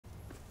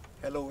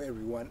Hello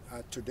everyone.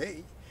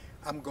 Today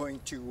I'm going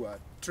to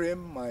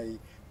trim my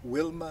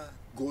Wilma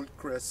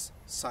Goldcrest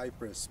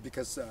Cypress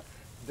because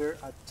they're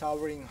at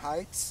towering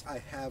heights.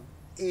 I have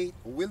 8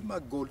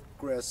 Wilma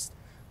Goldcrest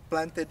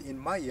planted in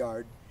my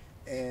yard,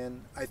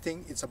 and I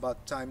think it's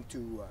about time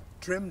to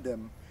trim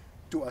them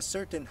to a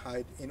certain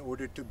height in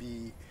order to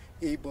be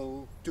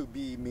able to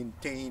be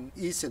maintained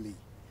easily.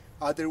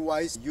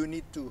 Otherwise, you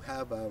need to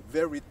have a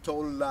very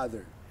tall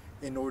ladder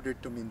in order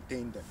to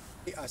maintain them.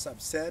 As I've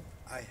said,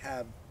 I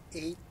have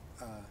 8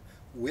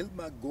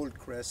 Wilma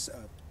Goldcrest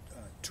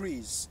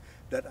trees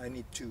that I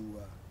need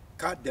to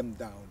cut them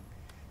down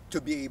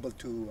to be able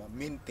to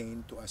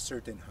maintain to a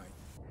certain height.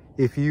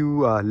 If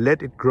you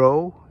let it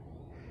grow,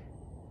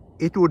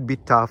 it would be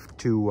tough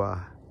to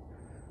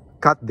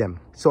cut them.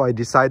 So I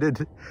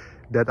decided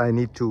that I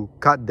need to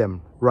cut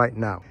them right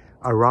now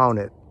around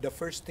it. The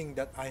first thing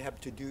that I have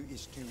to do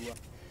is to,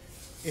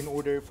 in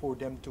order for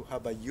them to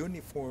have a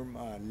uniform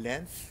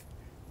length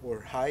or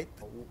height,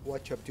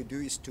 what you have to do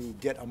is to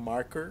get a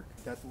marker.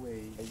 That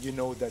way you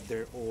know that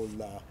they're all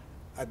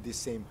at the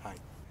same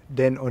height.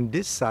 Then on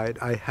this side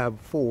I have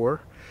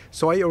 4.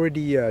 So I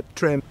already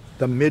trimmed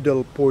the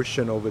middle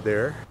portion over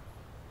there,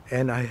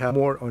 and I have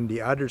more on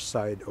the other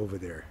side over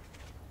there.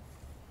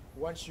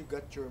 Once you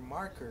got your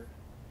marker,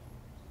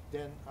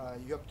 then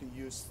you have to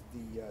use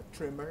the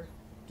trimmer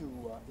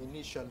to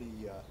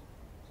initially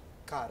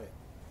cut it.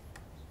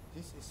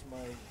 This is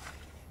my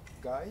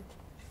guide.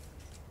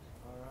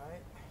 All right.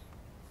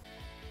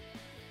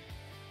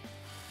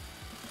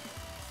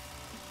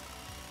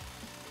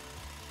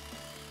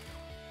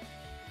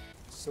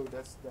 So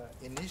that's the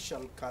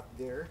initial cut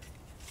there.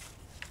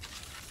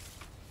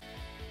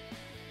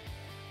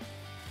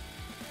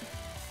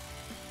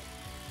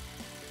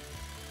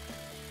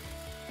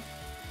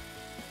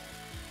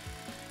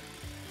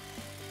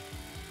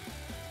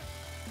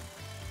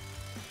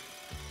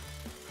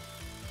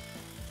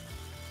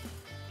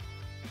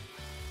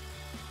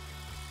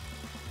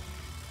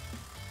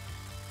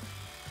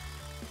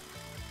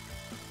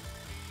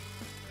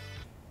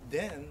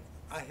 Then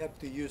I have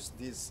to use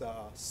this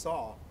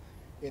saw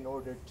in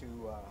order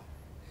to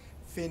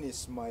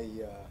finish my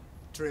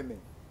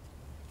trimming.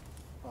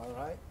 All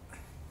right.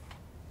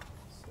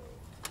 So.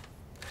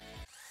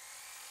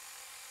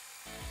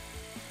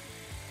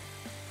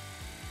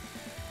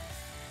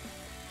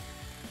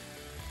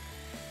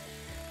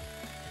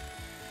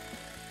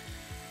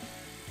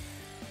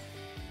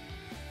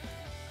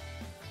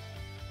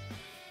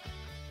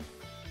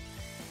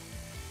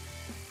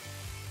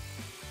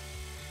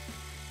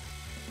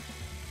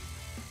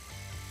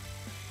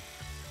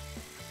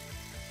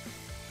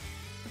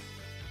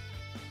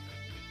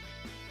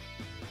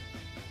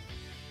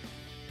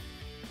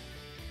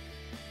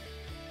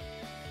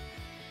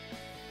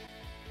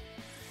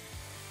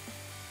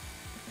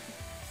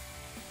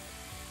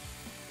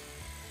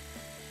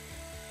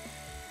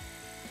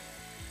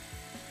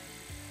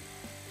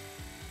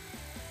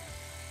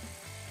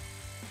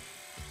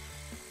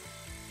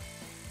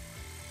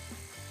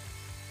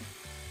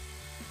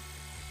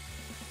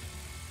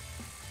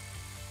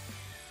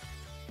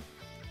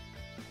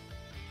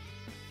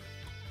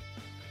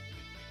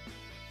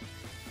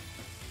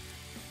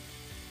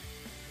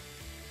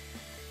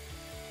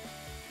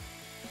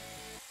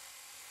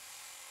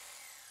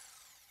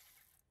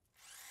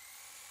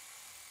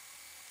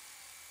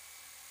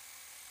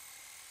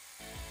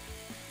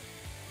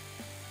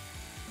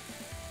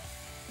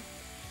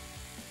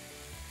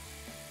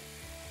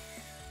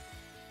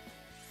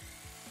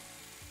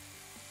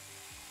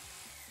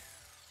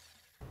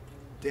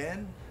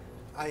 Then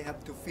I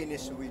have to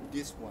finish with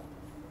this one.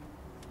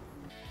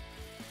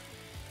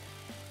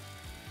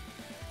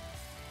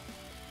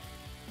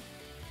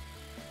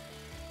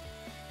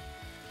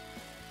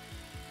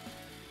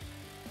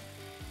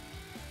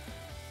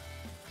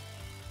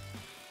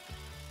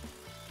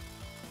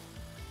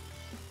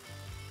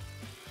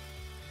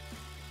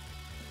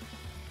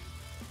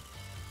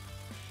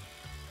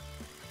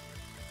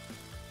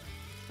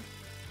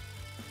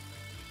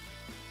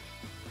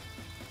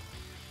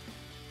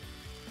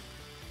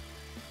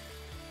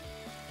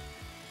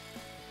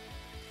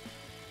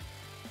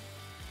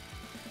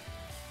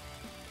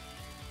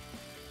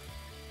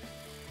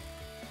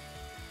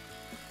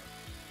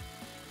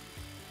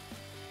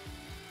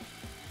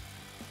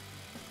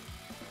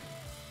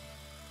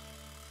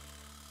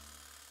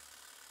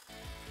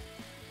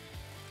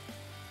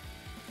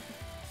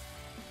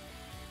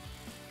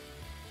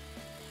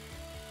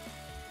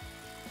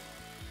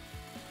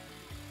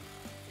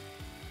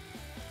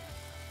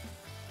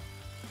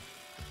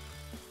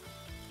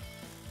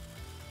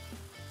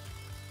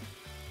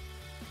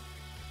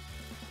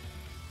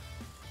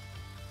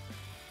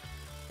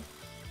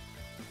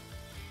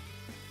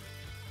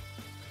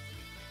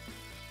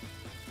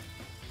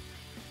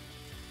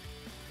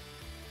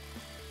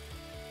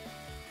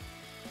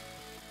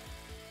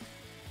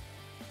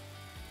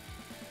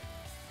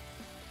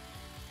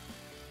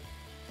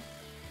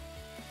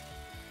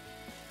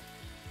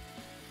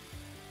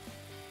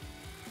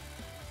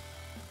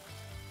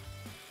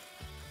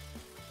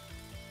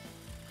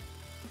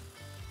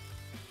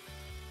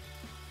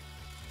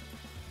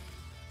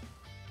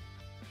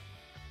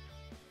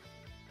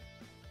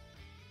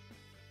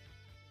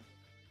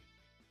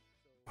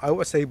 I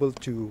was able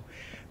to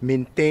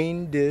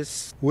maintain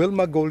this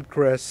Wilma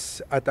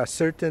Goldcrest at a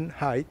certain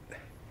height.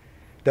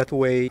 That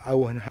way I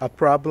won't have a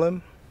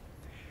problem,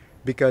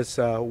 because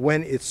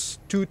when it's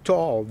too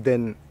tall,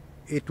 then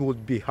it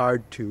would be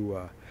hard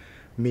to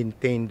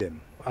maintain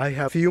them. I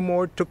have a few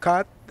more to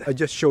cut. I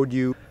just showed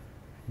you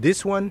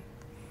this one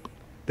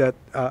that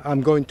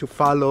I'm going to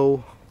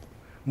follow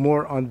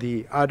more on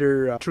the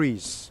other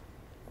trees.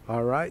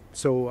 All right,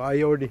 so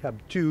I already have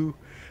 2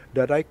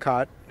 that I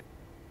cut,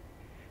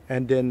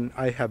 and then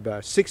I have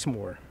 6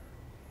 more.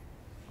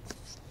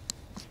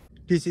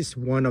 This is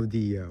one of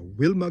the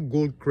Wilma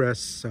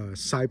Goldcrest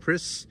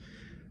cypress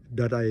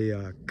that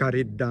I cut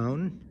it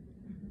down,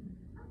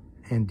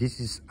 and this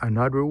is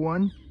another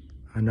one,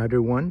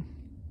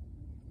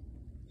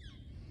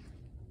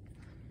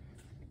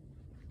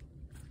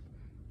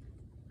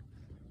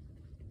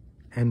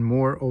 and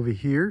more over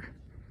here.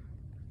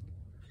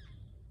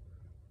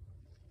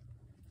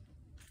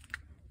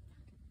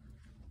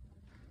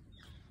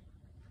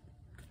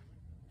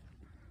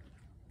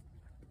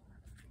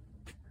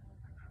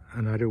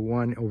 Another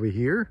one over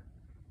here,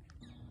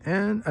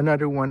 and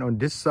another one on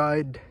this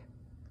side,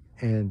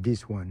 and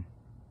this one.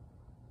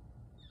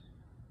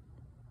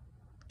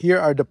 Here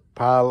are the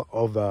pile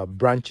of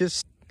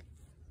branches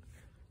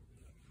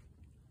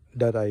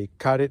that I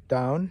cut it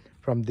down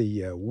from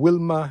the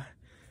Wilma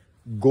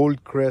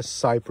Goldcrest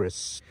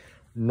cypress.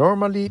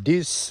 Normally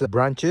these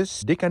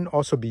branches, they can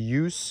also be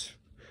used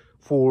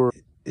for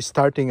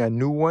starting a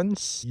new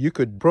ones. You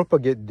could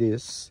propagate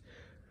this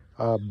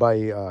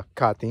by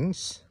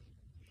cuttings,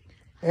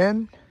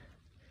 and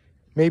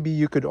maybe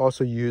you could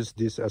also use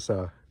this as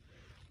a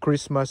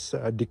Christmas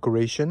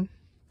decoration.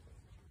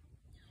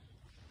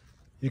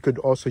 You could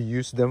also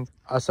use them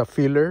as a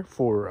filler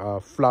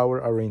for flower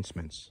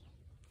arrangements.